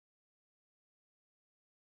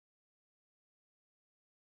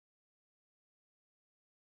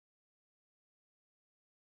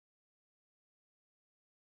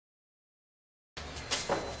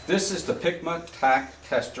This is the PICMA Tack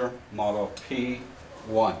Tester model P1.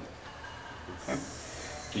 Okay.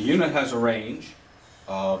 The unit has a range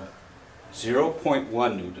of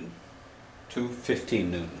 0.1 Newton to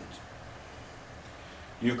 15 newtons.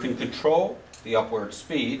 You can control the upward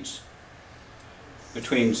speeds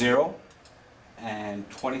between 0 and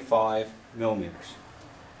 25 millimeters.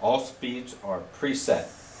 All speeds are preset.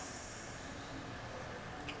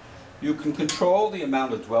 You can control the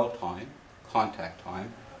amount of dwell time, contact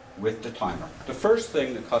time, with the timer. The first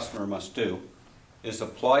thing the customer must do is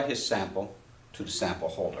apply his sample to the sample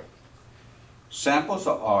holder. Samples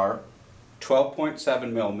are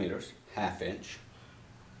 12.7 millimeters, half inch,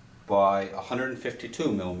 by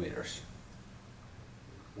 152 millimeters,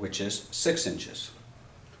 which is 6 inches.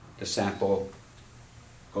 The sample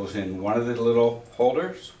goes in one of the little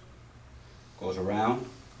holders, goes around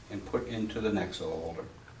and put into the next little holder.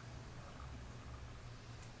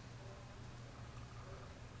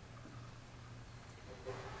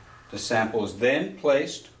 The sample is then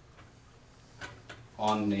placed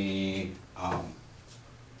on the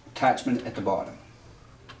attachment at the bottom.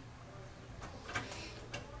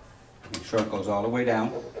 Make sure it goes all the way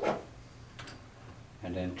down,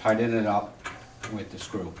 and then tighten it up with the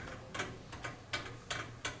screw.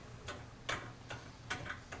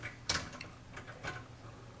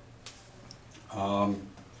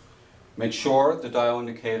 Make sure the dial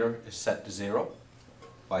indicator is set to 0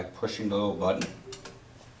 by pushing the little button.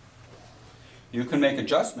 You can make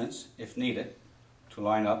adjustments, if needed, to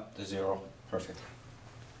line up the 0 perfectly.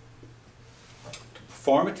 To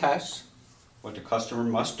perform a test, what the customer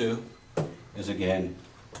must do is again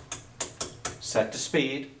set the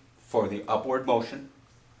speed for the upward motion,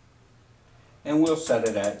 and we'll set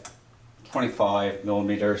it at 25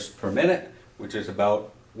 millimeters per minute, which is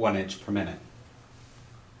about 1 inch per minute.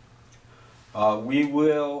 We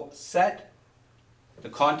will set the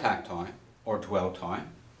contact time or dwell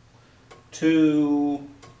time to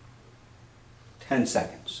 10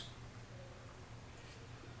 seconds.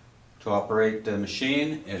 To operate the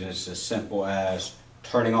machine, it is as simple as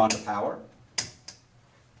turning on the power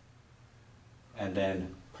and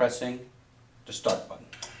then pressing the start button.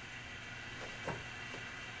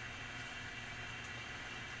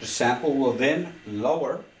 The sample will then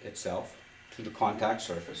lower itself to the contact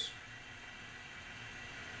surface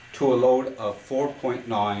to a load of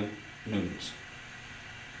 4.9 newtons.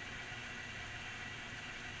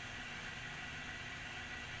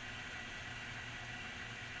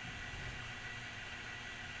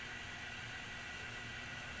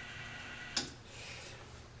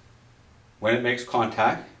 When it makes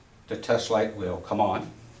contact, the test light will come on,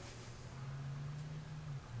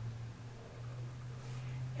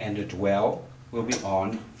 and the dwell will be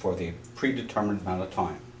on for the predetermined amount of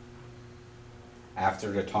time.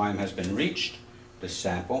 After the time has been reached, the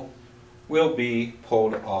sample will be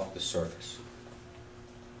pulled off the surface.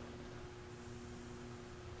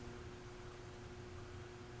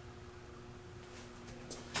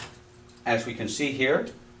 As we can see here,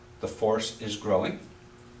 the force is growing.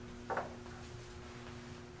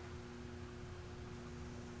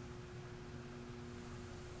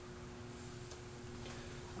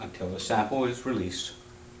 Until the sample is released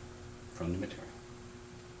from the material.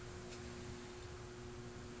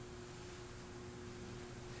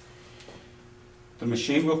 The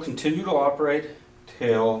machine will continue to operate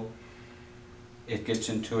till it gets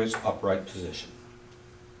into its upright position.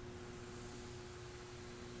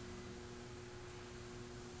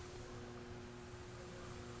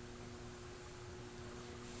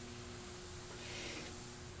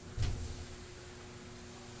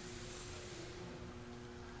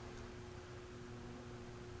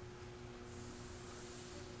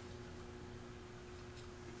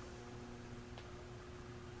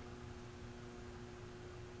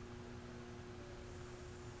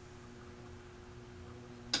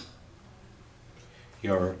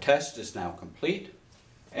 Your test is now complete,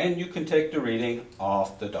 and you can take the reading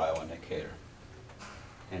off the dial indicator.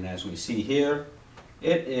 And as we see here,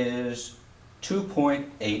 it is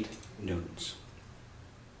 2.8 newtons.